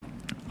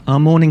Our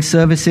morning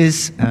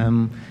services,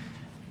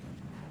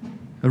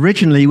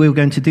 originally we were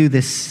going to do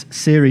this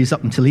series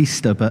up until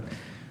Easter, but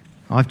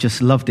I've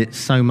just loved it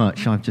so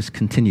much, I've just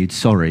continued.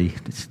 Sorry.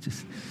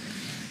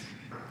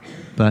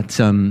 But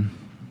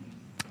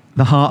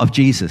the heart of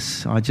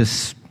Jesus, I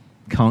just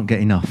can't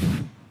get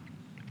enough.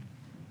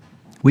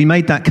 We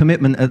made that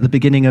commitment at the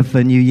beginning of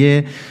the new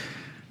year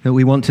that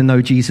we want to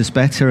know Jesus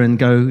better and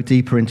go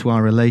deeper into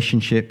our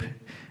relationship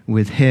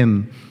with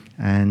him.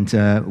 And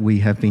we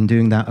have been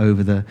doing that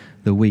over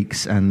the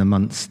weeks and the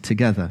months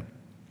together.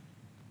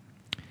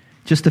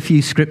 Just a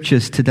few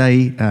scriptures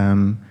today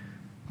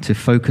to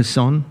focus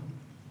on.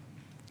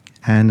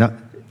 And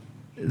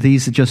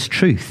these are just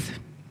truth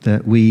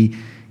that we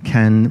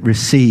can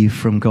receive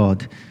from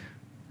God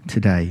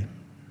today.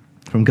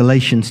 From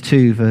Galatians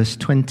 2, verse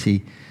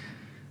 20,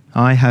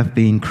 I have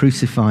been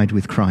crucified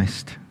with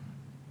Christ.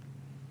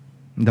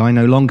 And I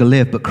no longer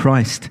live, but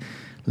Christ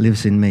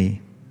lives in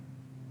me.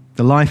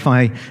 The life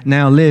I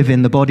now live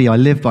in the body, I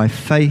live by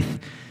faith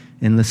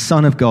in the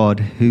Son of God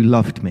who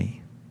loved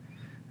me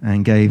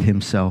and gave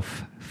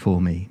himself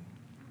for me.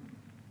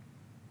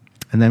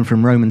 And then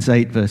from Romans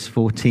 8, verse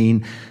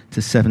 14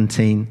 to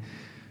 17,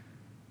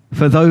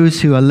 for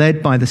those who are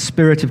led by the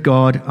Spirit of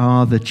God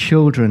are the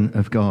children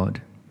of God.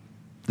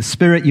 The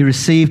Spirit you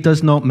receive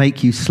does not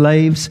make you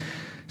slaves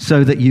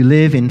so that you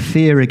live in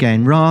fear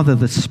again. Rather,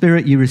 the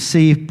Spirit you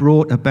received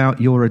brought about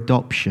your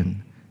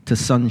adoption to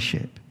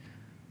sonship.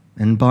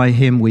 And by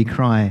him we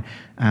cry,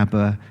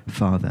 Abba,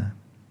 Father.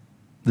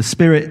 The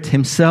Spirit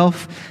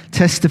himself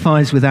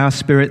testifies with our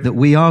spirit that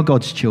we are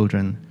God's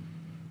children.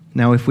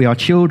 Now, if we are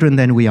children,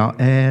 then we are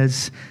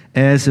heirs,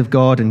 heirs of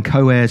God and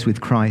co-heirs with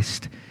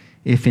Christ,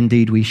 if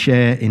indeed we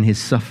share in his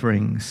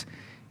sufferings,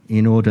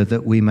 in order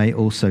that we may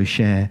also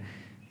share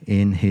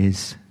in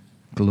his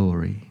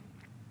glory.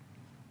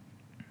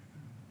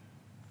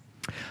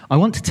 I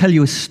want to tell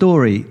you a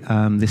story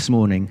this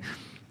morning,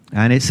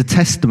 and it's a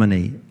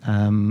testimony.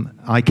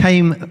 I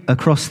came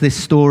across this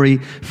story,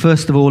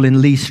 first of all,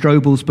 in Lee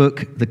Strobel's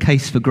book, The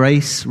Case for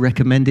Grace.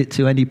 Recommend it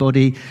to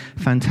anybody.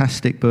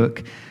 Fantastic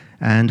book.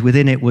 And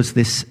within it was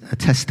this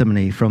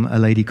testimony from a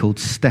lady called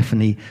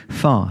Stephanie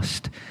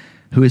Fast,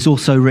 who has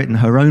also written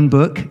her own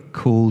book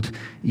called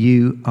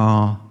You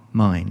Are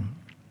Mine.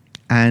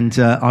 And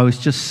I was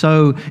just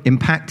so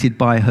impacted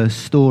by her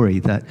story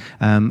that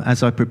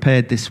as I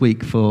prepared this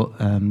week for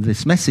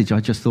this message, I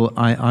just thought,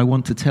 I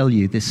want to tell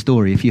you this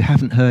story if you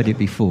haven't heard it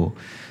before.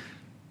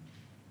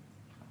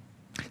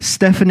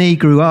 Stephanie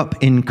grew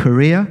up in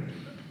Korea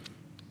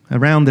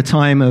around the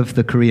time of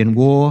the Korean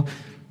War.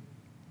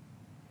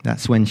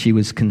 That's when she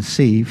was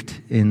conceived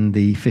in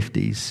the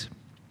 50s.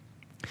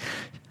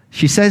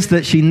 She says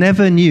that she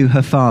never knew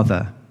her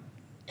father.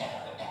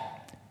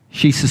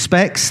 She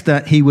suspects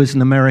that he was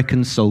an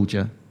American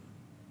soldier.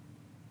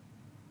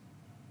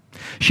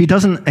 She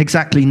doesn't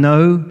exactly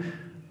know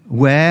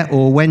where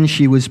or when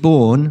she was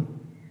born,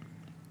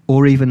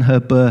 or even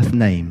her birth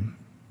name.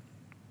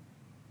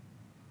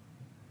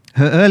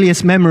 Her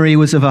earliest memory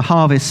was of a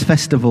harvest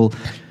festival.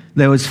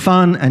 There was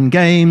fun and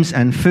games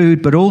and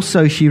food, but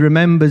also she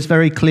remembers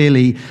very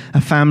clearly a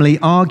family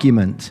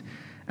argument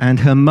and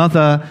her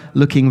mother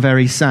looking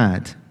very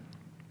sad.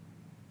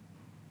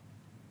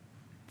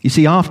 You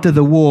see, after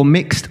the war,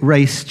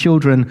 mixed-race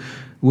children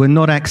were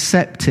not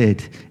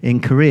accepted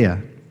in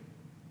Korea.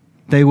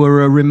 They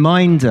were a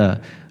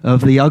reminder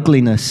of the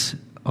ugliness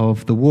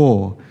of the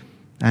war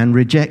and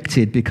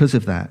rejected because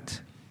of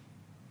that.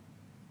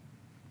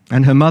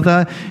 And her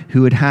mother,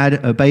 who had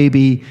had a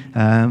baby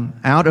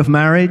out of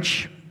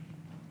marriage,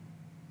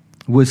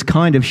 was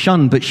kind of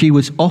shunned, but she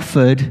was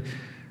offered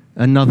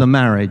another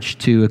marriage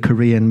to a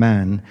Korean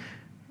man,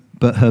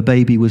 but her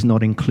baby was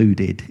not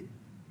included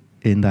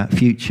in that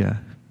future.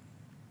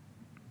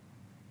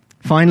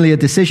 Finally, a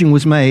decision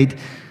was made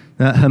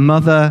that her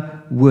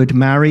mother would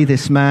marry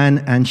this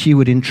man and she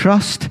would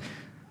entrust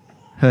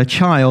her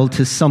child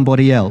to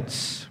somebody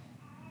else.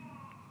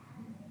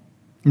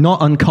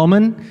 Not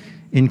uncommon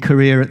in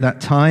Korea at that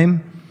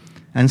time.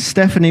 And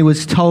Stephanie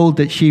was told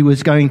that she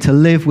was going to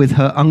live with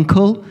her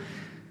uncle,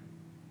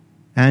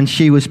 and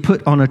she was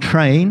put on a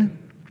train,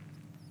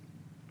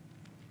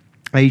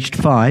 aged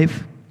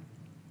 5,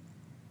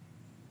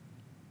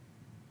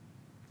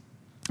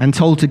 and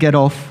told to get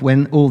off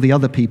when all the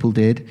other people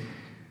did,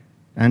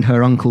 and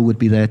her uncle would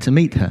be there to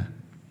meet her.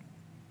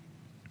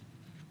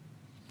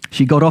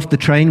 She got off the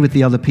train with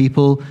the other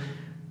people,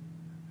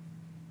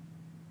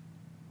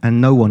 and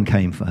no one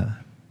came for her.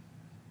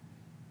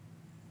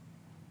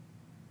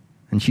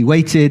 And she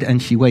waited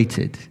and she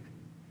waited.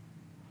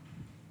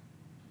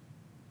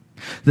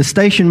 The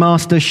station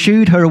master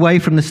shooed her away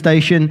from the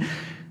station,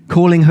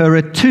 calling her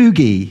a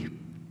toogie,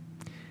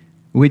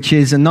 which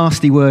is a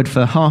nasty word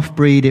for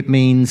half-breed. It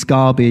means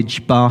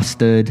garbage,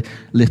 bastard,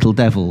 little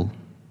devil.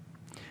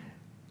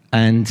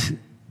 And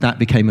that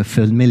became a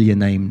familiar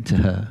name to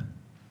her,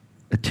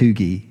 a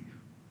toogie.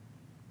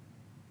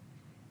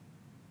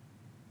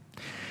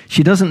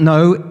 She doesn't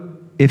know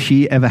if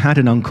she ever had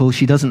an uncle.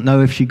 She doesn't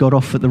know if she got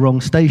off at the wrong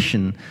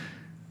station.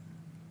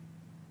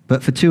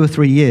 But for 2 or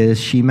 3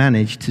 years, she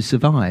managed to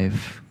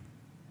survive,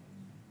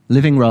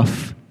 living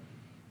rough,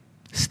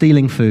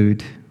 stealing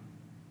food,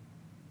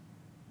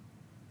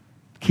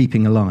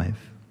 keeping alive.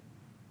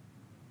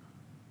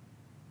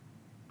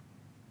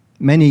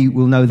 Many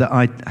will know that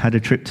I had a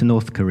trip to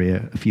North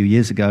Korea a few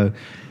years ago,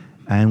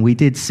 and we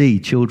did see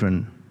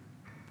children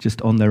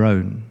just on their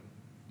own.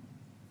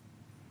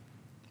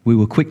 We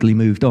were quickly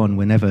moved on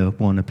whenever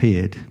one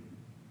appeared,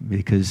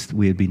 because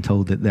we had been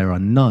told that there are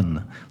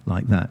none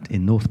like that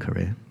in North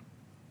Korea.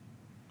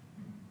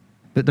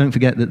 But don't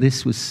forget that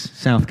this was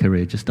South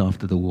Korea just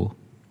after the war.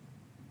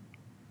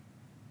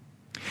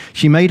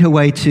 She made her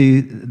way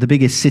to the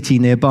biggest city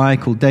nearby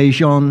called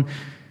Daejeon,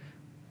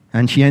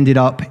 and she ended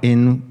up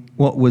in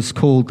what was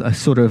called a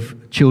sort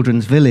of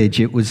children's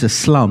village. It was a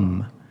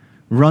slum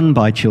run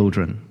by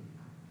children,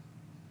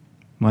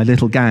 my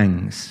little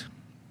gangs,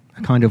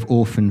 a kind of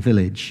orphan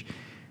village.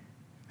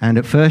 And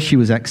at first she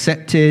was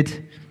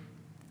accepted,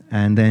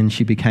 and then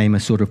she became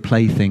a sort of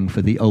plaything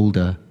for the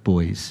older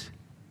boys.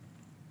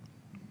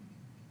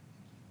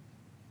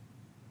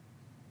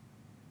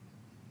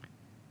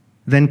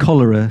 Then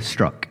cholera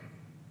struck.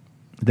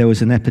 There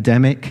was an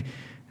epidemic,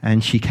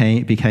 and she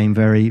became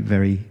very,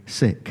 very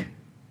sick.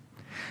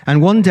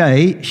 And one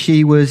day,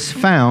 she was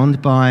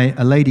found by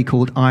a lady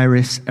called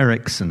Iris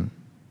Eriksson.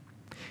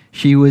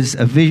 She was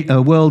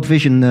a World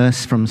Vision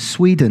nurse from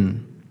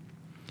Sweden.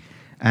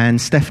 And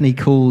Stephanie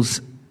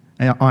calls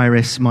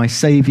Iris my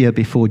saviour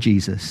before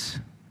Jesus.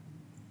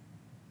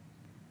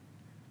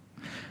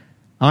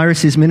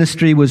 Iris's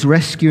ministry was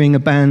rescuing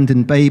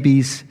abandoned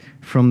babies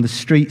from the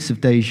streets of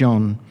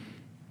Daejeon.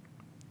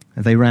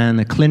 They ran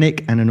a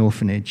clinic and an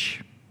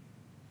orphanage.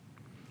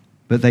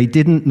 But they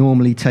didn't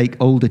normally take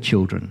older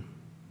children,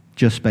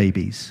 just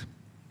babies.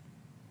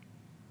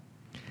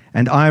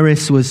 And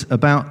Iris was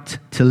about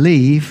to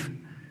leave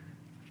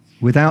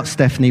without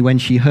Stephanie when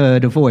she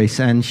heard a voice.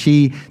 And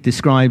she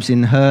describes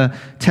in her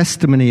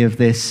testimony of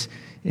this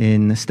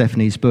in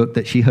Stephanie's book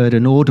that she heard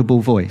an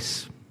audible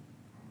voice.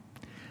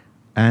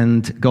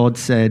 And God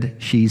said,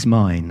 "She's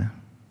mine.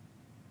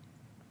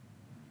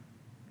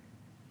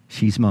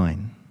 She's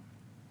mine."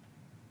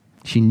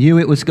 She knew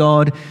it was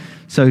God,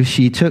 so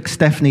she took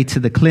Stephanie to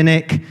the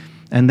clinic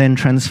and then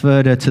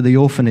transferred her to the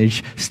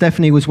orphanage.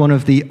 Stephanie was one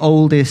of the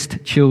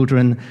oldest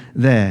children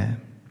there,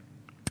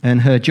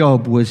 and her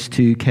job was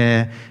to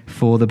care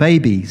for the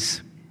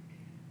babies.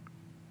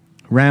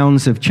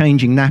 Rounds of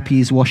changing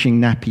nappies, washing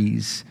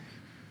nappies.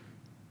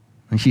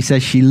 And she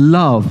says she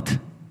loved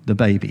the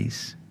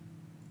babies.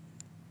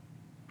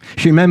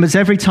 She remembers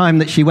every time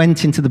that she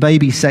went into the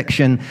baby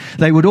section,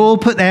 they would all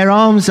put their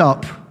arms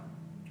up,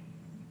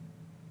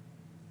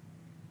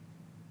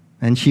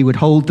 and she would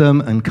hold them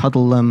and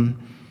cuddle them.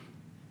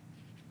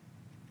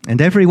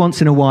 And every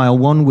once in a while,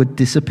 one would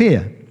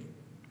disappear.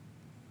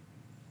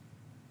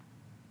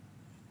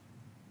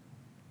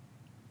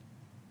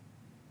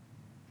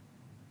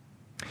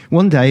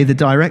 One day, the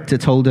director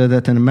told her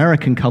that an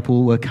American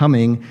couple were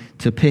coming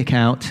to pick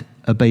out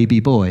a baby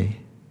boy.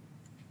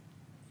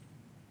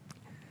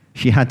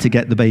 She had to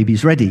get the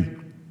babies ready,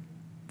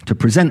 to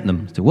present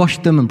them, to wash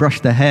them and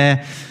brush their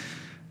hair.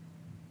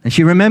 And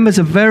she remembers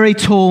a very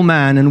tall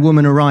man and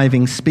woman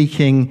arriving,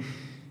 speaking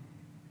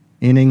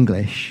in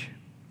English.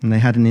 And they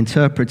had an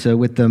interpreter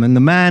with them. And the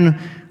man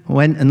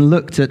went and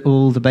looked at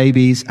all the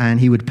babies,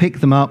 and he would pick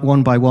them up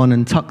one by one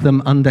and tuck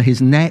them under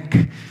his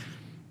neck.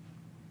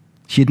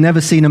 She had never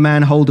seen a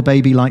man hold a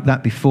baby like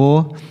that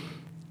before.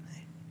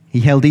 He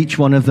held each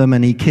one of them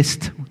and he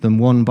kissed them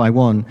one by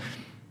one.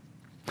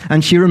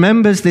 And she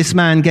remembers this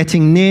man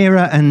getting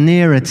nearer and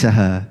nearer to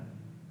her.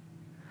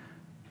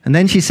 And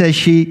then she says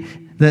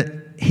that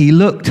he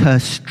looked her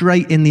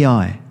straight in the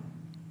eye.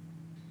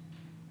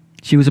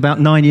 She was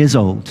about 9 years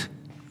old.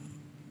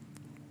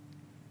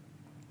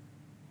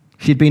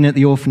 She'd been at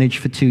the orphanage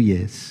for 2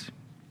 years.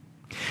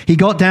 He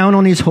got down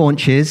on his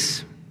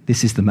haunches.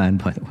 This is the man,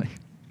 by the way.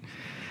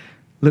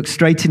 Looked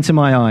straight into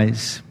my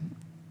eyes.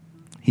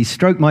 He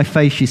stroked my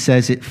face, she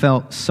says. It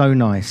felt so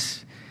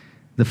nice.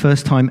 The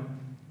first time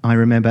I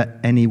remember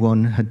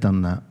anyone had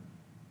done that.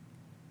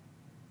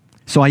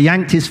 So I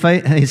yanked his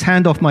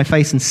hand off my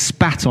face and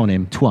spat on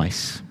him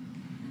twice.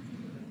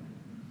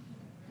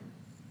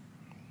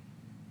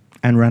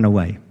 And ran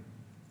away.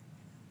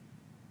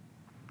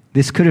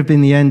 This could have been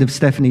the end of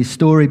Stephanie's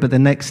story, but the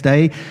next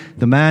day,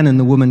 the man and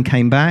the woman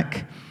came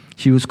back.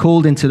 She was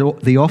called into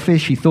the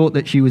office. She thought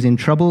that she was in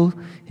trouble.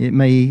 It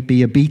may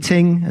be a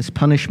beating as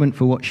punishment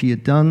for what she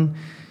had done.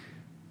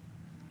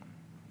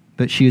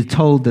 But she was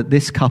told that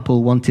this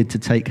couple wanted to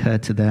take her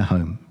to their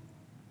home.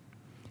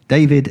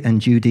 David and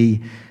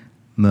Judy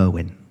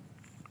Merwin,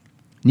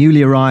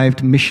 newly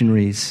arrived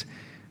missionaries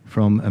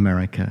from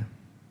America.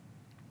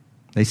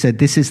 They said,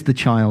 "This is the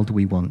child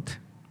we want."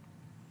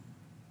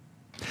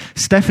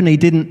 Stephanie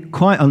didn't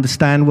quite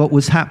understand what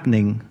was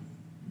happening.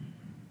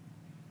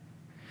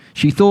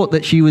 She thought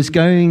that she was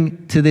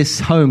going to this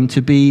home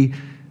to be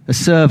a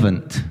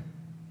servant.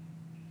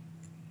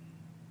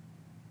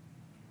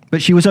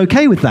 But she was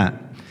okay with that.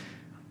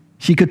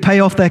 She could pay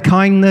off their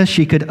kindness.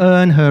 She could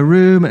earn her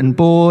room and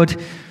board.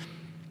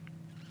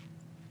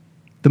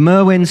 The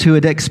Merwins, who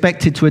had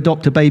expected to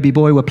adopt a baby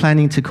boy, were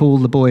planning to call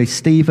the boy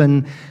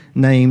Stephen,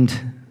 named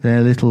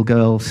their little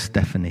girl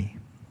Stephanie.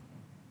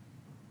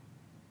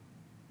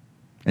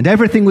 And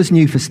everything was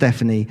new for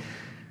Stephanie.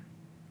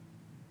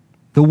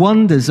 The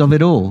wonders of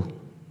it all.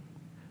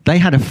 They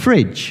had a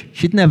fridge.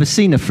 She'd never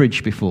seen a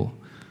fridge before.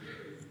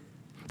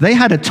 They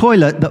had a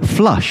toilet that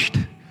flushed.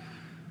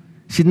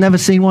 She'd never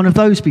seen one of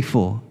those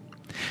before.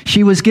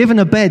 She was given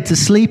a bed to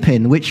sleep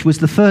in, which was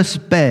the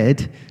first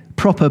bed,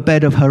 proper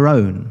bed of her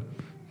own,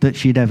 that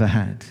she'd ever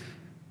had.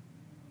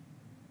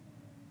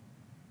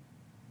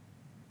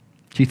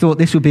 She thought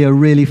this would be a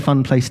really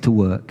fun place to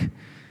work.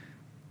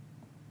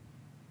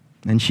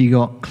 And she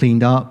got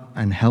cleaned up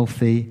and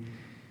healthy.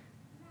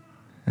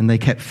 And they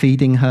kept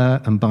feeding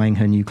her and buying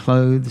her new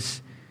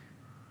clothes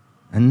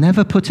and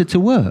never put her to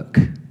work,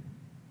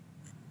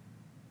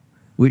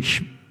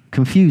 which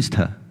confused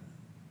her.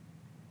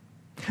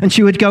 And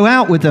she would go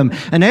out with them,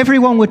 and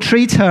everyone would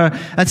treat her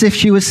as if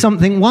she was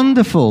something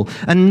wonderful,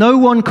 and no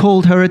one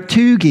called her a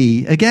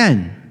Toogie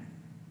again.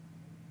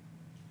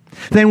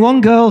 Then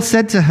one girl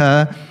said to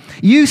her,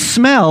 "You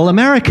smell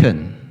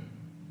American."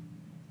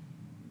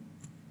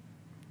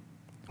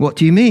 "What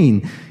do you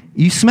mean?"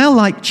 "You smell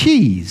like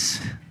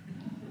cheese."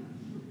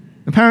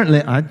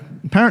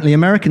 Apparently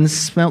Americans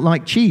smelled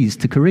like cheese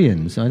to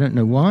Koreans. I don't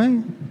know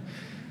why.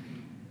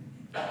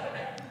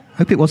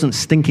 Hope it wasn't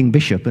stinking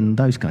Bishop and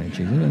those kind of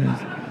cheese.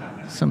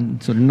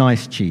 Some sort of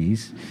nice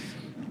cheese.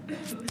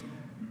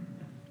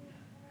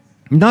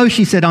 "No,"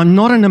 she said, "I'm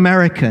not an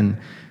American,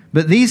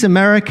 but these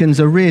Americans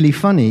are really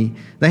funny.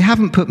 They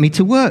haven't put me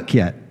to work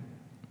yet."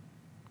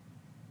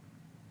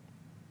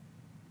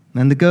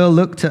 And the girl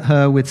looked at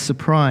her with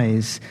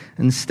surprise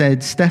and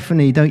said,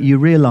 "Stephanie, don't you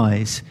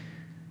realize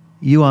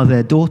you are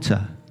their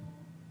daughter?"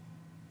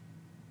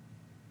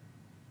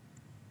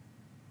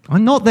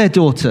 "I'm not their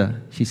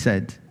daughter," she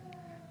said.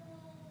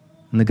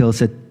 And the girl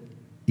said,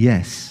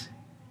 "Yes,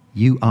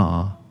 you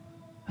are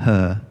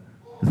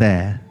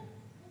their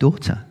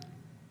daughter."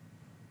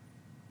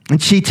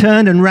 And she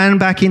turned and ran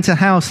back into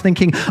house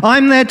thinking,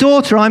 I'm their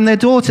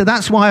daughter.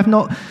 That's why I've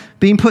not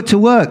been put to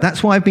work.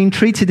 That's why I've been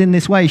treated in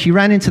this way." She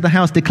ran into the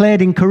house,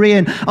 declared in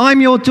Korean, "I'm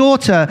your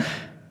daughter."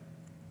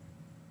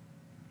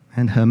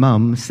 And her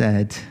mum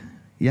said,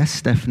 "Yes,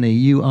 Stephanie,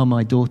 you are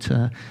my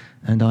daughter,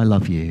 and I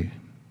love you."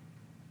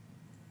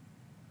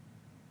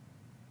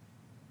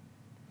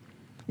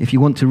 If you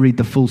want to read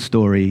the full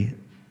story,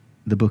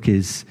 the book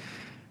is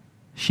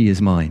She Is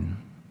Mine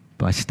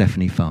by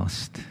Stephanie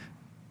Fast.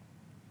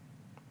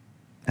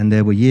 And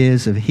there were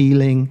years of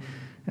healing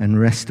and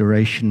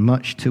restoration,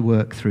 much to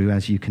work through,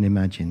 as you can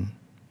imagine.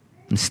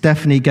 And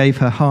Stephanie gave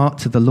her heart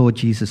to the Lord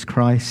Jesus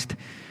Christ.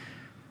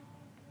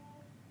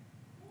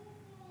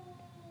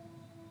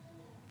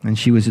 And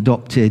she was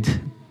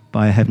adopted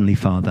by a Heavenly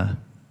Father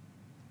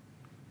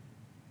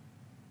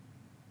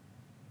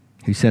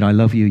who said, "I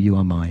love you, you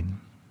are mine."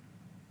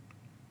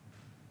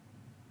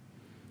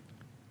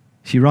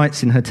 She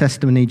writes in her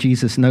testimony,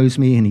 "Jesus knows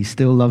me and he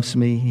still loves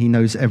me. He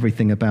knows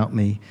everything about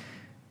me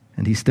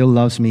and he still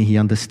loves me. He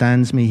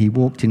understands me. He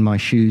walked in my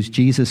shoes.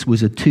 Jesus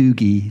was a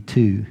Toogie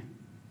too.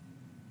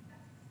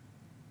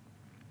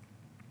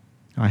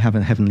 I have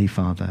a Heavenly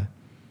Father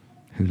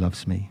who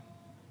loves me."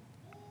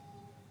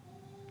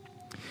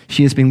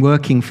 She has been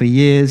working for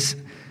years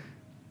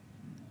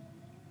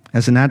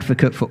as an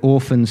advocate for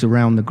orphans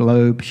around the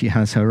globe. She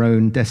has her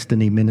own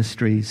Destiny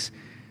Ministries.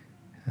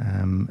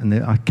 And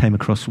I came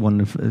across one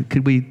of...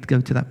 could we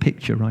go to that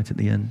picture right at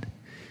the end?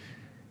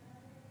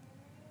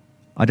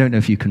 I don't know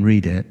if you can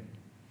read it,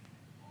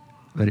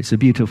 but it's a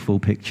beautiful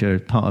picture,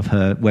 part of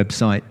her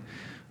website.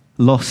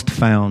 Lost,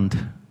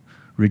 found,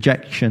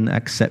 rejection,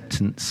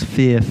 acceptance,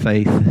 fear,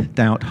 faith,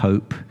 doubt,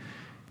 hope,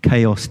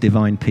 chaos,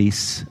 divine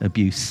peace,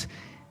 abuse,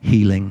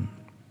 healing.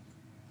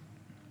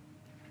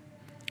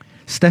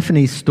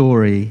 Stephanie's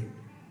story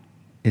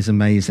is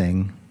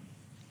amazing,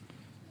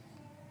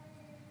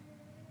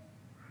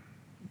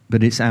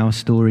 but it's our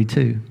story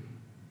too.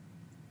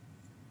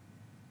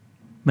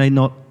 May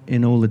not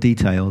in all the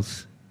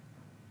details,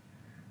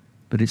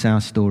 but it's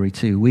our story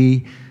too.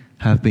 We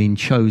have been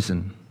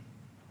chosen.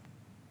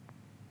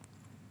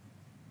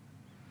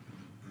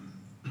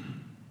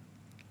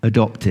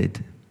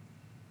 Adopted.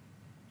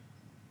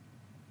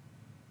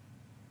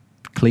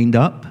 Cleaned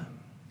up.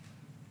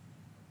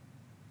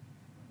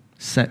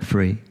 Set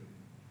free.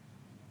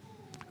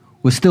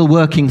 We're still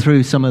working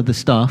through some of the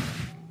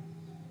stuff,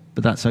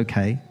 but that's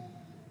okay.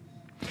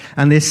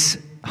 And this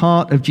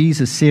Heart of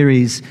Jesus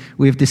series,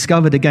 we've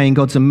discovered again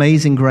God's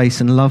amazing grace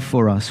and love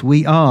for us.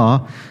 We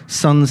are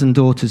sons and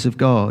daughters of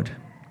God.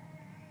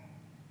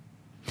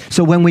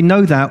 So when we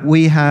know that,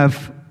 we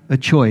have a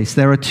choice.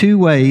 There are two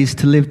ways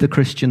to live the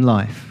Christian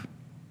life.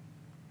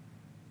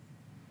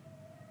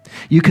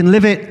 You can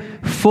live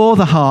it for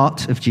the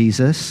heart of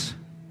Jesus,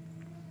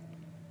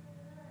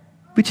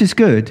 which is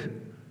good,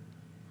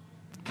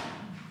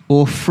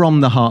 or from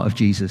the heart of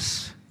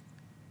Jesus,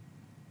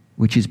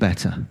 which is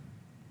better.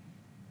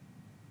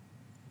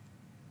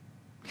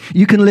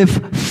 You can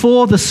live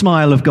for the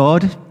smile of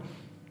God,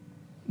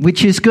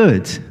 which is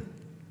good.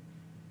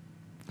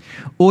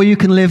 Or you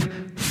can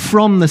live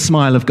from the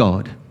smile of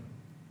God,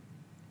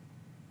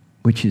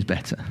 which is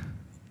better.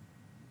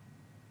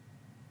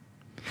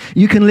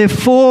 You can live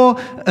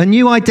for a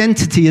new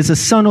identity as a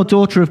son or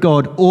daughter of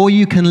God, or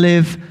you can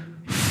live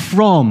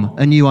from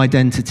a new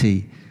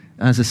identity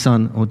as a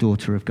son or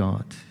daughter of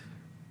God.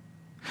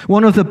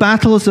 One of the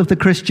battles of the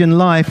Christian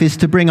life is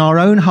to bring our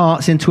own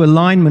hearts into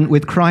alignment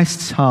with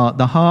Christ's heart,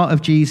 the heart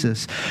of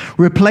Jesus,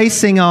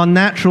 replacing our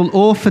natural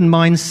orphan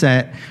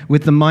mindset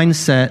with the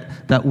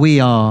mindset that we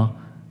are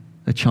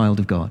a child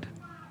of God.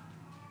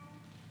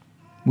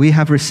 We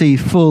have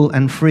received full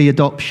and free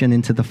adoption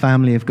into the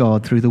family of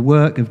God through the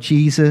work of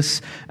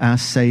Jesus, our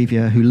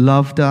Savior, who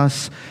loved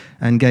us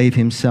and gave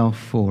himself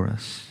for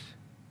us.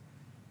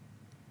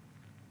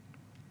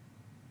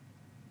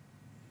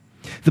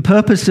 The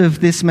purpose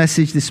of this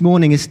message this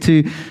morning is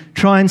to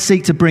try and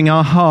seek to bring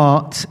our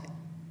heart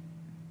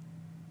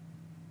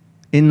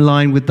in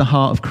line with the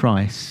heart of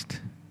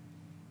Christ.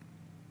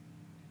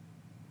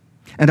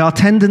 And our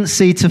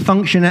tendency to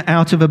function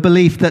out of a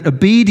belief that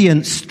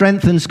obedience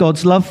strengthens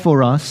God's love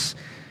for us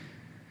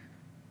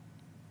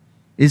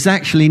is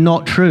actually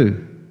not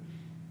true.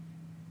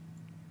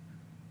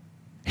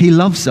 He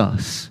loves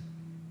us.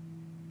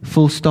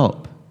 Full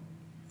stop.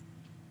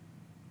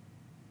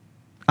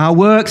 Our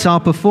works, our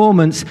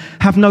performance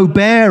have no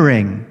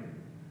bearing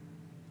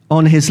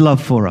on his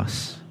love for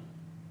us.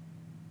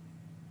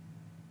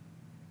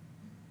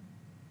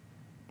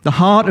 The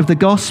heart of the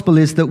gospel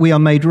is that we are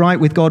made right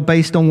with God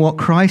based on what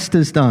Christ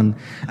has done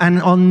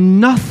and on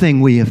nothing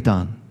we have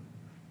done.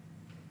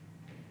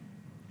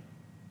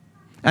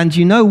 And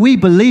you know, we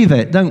believe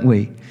it, don't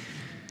we?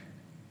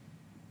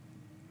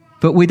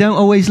 But we don't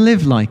always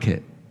live like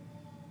it.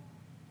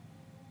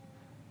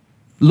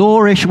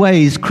 Lawish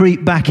ways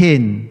creep back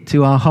in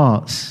to our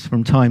hearts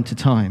from time to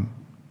time.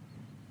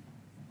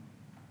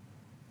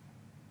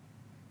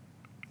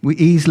 We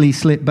easily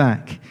slip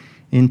back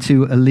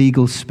into a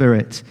legal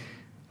spirit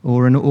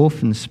or an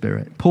orphan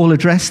spirit. Paul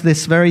addressed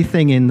this very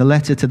thing in the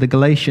letter to the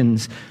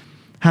Galatians.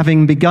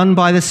 Having begun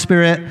by the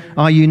Spirit,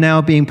 are you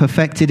now being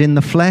perfected in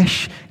the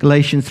flesh?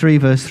 Galatians 3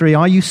 verse 3.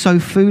 Are you so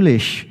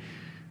foolish?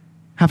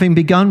 Having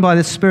begun by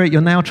the Spirit,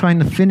 you're now trying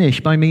to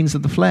finish by means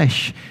of the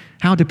flesh.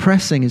 How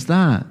depressing is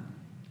that?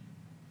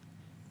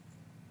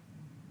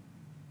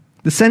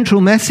 The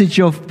central message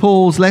of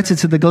Paul's letter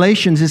to the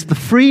Galatians is the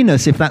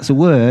freeness, if that's a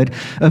word,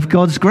 of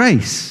God's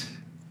grace.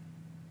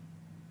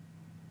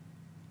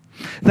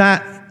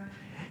 That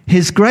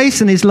his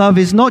grace and his love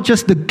is not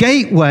just the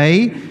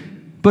gateway,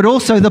 but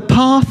also the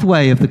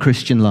pathway of the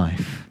Christian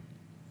life.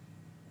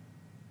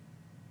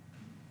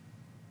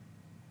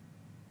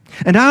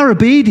 And our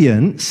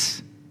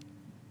obedience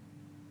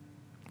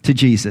to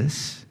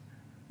Jesus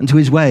and to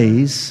his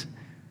ways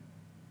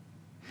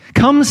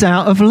comes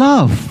out of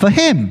love for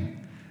him.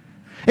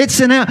 It's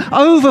an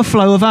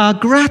overflow of our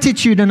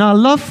gratitude and our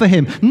love for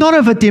him, not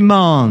of a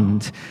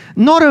demand,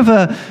 not of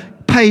a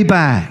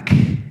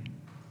payback,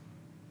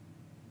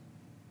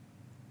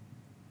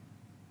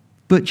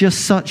 but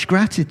just such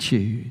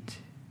gratitude.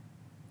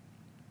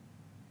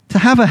 To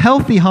have a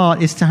healthy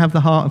heart is to have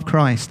the heart of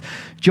Christ.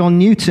 John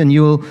Newton,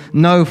 you'll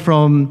know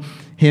from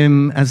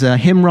him as a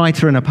hymn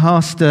writer and a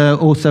pastor,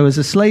 also as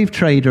a slave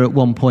trader at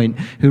one point,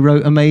 who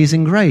wrote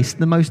Amazing Grace,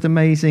 the most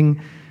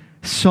amazing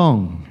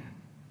song.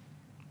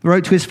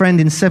 Wrote to his friend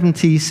in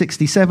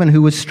 1767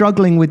 who was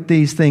struggling with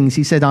these things.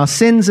 He said, our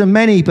sins are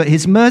many, but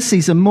his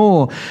mercies are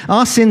more.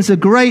 Our sins are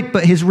great,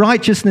 but his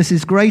righteousness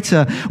is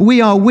greater.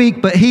 We are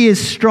weak, but he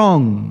is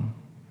strong.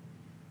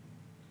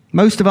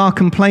 Most of our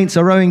complaints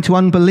are owing to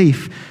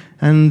unbelief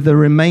and the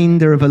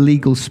remainder of a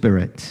legal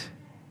spirit.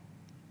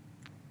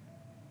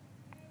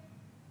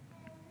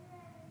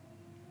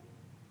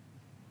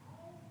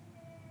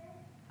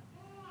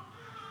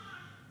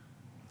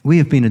 We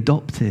have been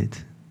adopted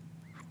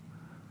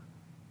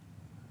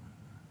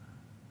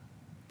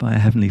by a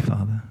heavenly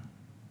Father.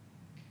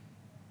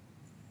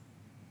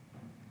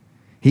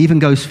 He even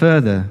goes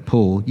further,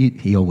 Paul.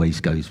 He always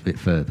goes a bit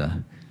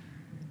further.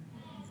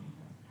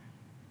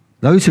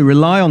 Those who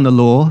rely on the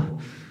law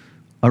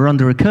are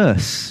under a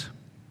curse.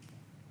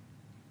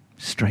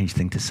 Strange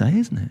thing to say,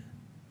 isn't it?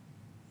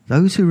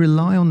 Those who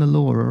rely on the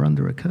law are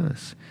under a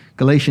curse.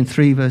 Galatians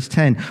 3 verse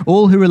 10.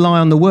 All who rely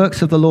on the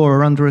works of the law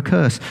are under a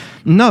curse.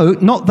 No,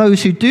 not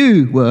those who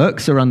do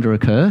works are under a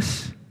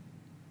curse.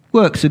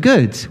 Works are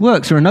good.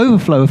 Works are an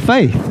overflow of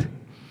faith.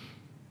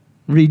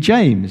 Read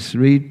James,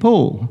 read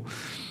Paul.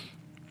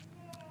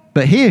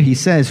 But here he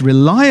says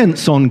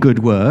reliance on good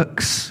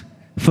works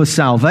for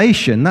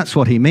salvation, that's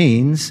what he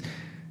means,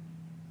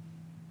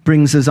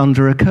 brings us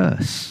under a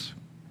curse.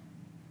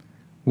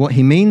 What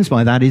he means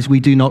by that is we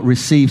do not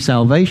receive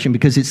salvation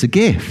because it's a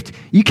gift.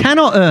 You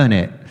cannot earn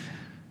it.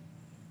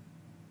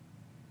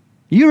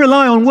 You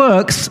rely on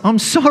works, I'm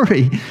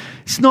sorry,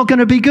 it's not going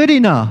to be good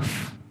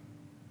enough.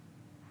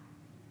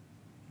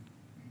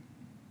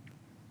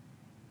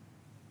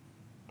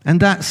 And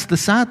that's the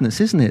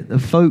sadness, isn't it,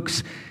 of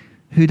folks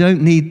who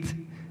don't need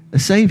a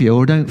Savior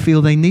or don't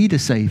feel they need a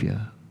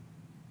Savior.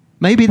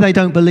 Maybe they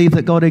don't believe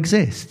that God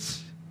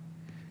exists.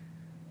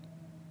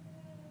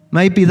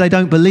 Maybe they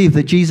don't believe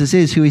that Jesus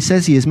is who he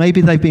says he is.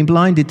 Maybe they've been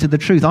blinded to the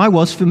truth. I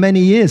was for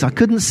many years. I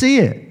couldn't see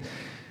it.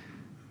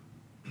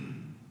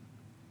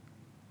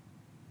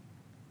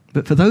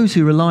 But for those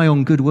who rely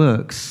on good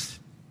works,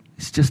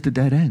 it's just a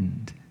dead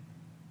end.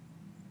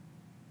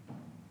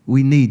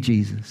 We need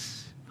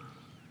Jesus.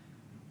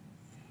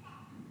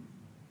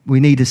 We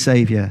need a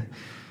Savior.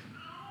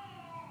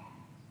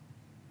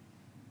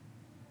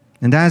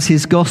 And as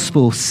his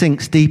gospel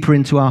sinks deeper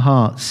into our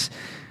hearts,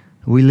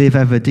 we live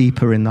ever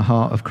deeper in the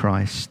heart of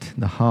Christ,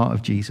 the heart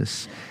of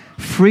Jesus.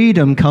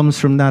 Freedom comes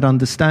from that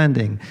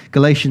understanding.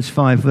 Galatians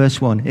 5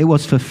 verse 1, it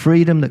was for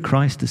freedom that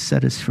Christ has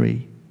set us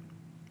free.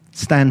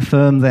 Stand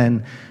firm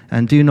then,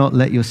 and do not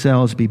let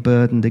yourselves be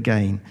burdened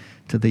again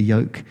to the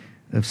yoke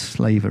of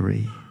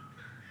slavery.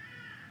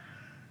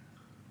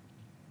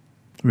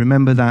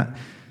 Remember that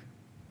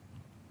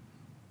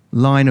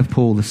line of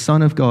Paul, the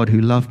Son of God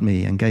who loved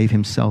me and gave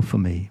himself for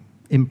me.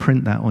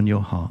 Imprint that on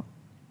your heart.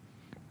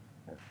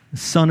 The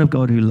Son of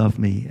God who loved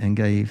me and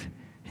gave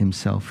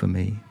himself for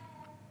me.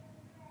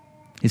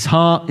 His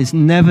heart is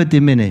never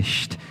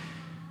diminished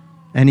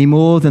any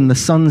more than the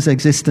sun's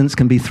existence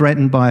can be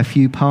threatened by a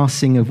few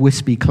passing of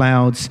wispy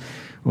clouds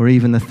or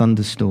even a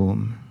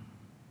thunderstorm.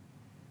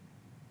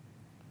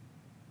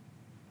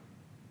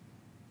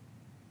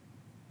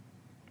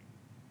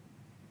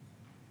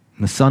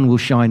 The sun will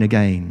shine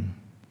again.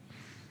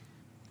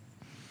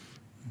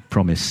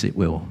 Promise it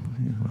will.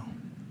 It will.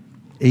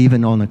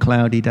 Even on a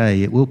cloudy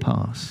day, it will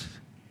pass.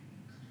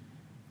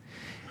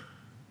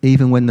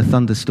 Even when the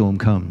thunderstorm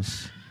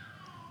comes,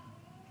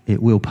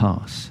 it will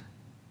pass.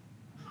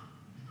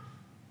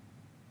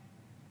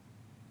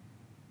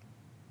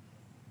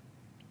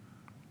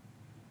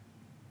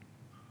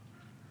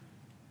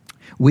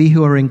 We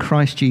who are in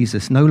Christ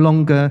Jesus no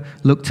longer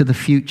look to the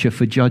future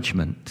for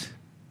judgment.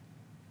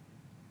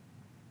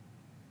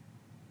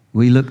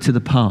 We look to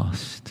the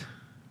past.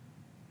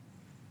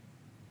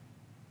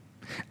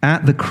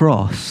 At the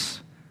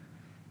cross,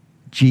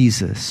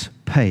 Jesus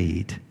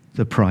paid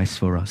the price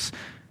for us.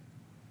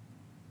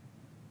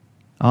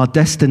 Our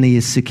destiny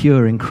is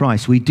secure in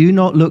Christ. We do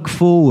not look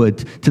forward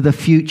to the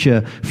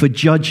future for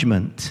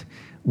judgment.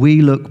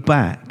 We look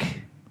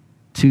back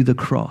to the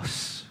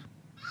cross,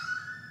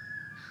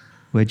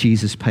 where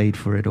Jesus paid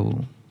for it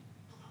all.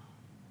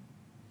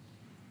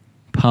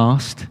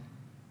 Past,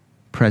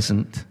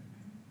 present,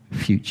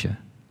 future.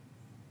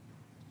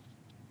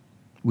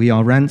 We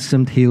are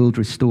ransomed, healed,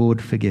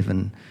 restored,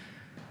 forgiven.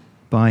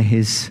 By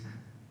his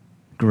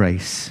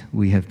grace,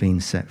 we have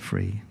been set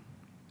free.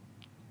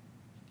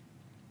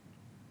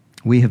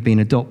 We have been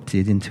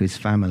adopted into his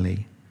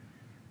family,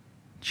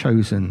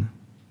 chosen,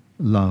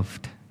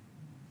 loved,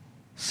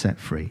 set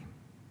free.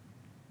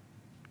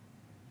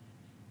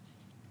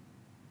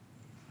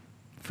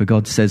 For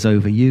God says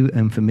over you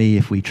and for me,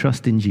 if we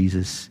trust in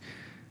Jesus,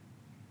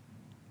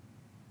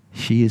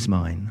 she is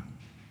mine.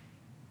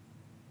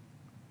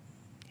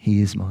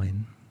 He is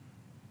mine.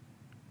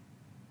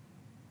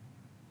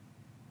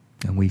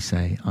 And we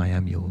say, I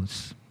am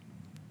yours.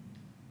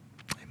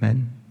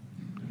 Amen.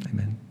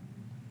 Amen.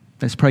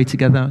 Let's pray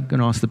together. I'm going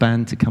to ask the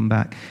band to come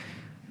back.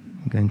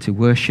 I'm going to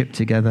worship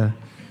together,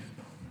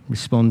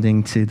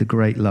 responding to the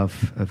great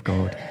love of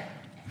God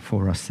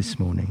for us this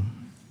morning.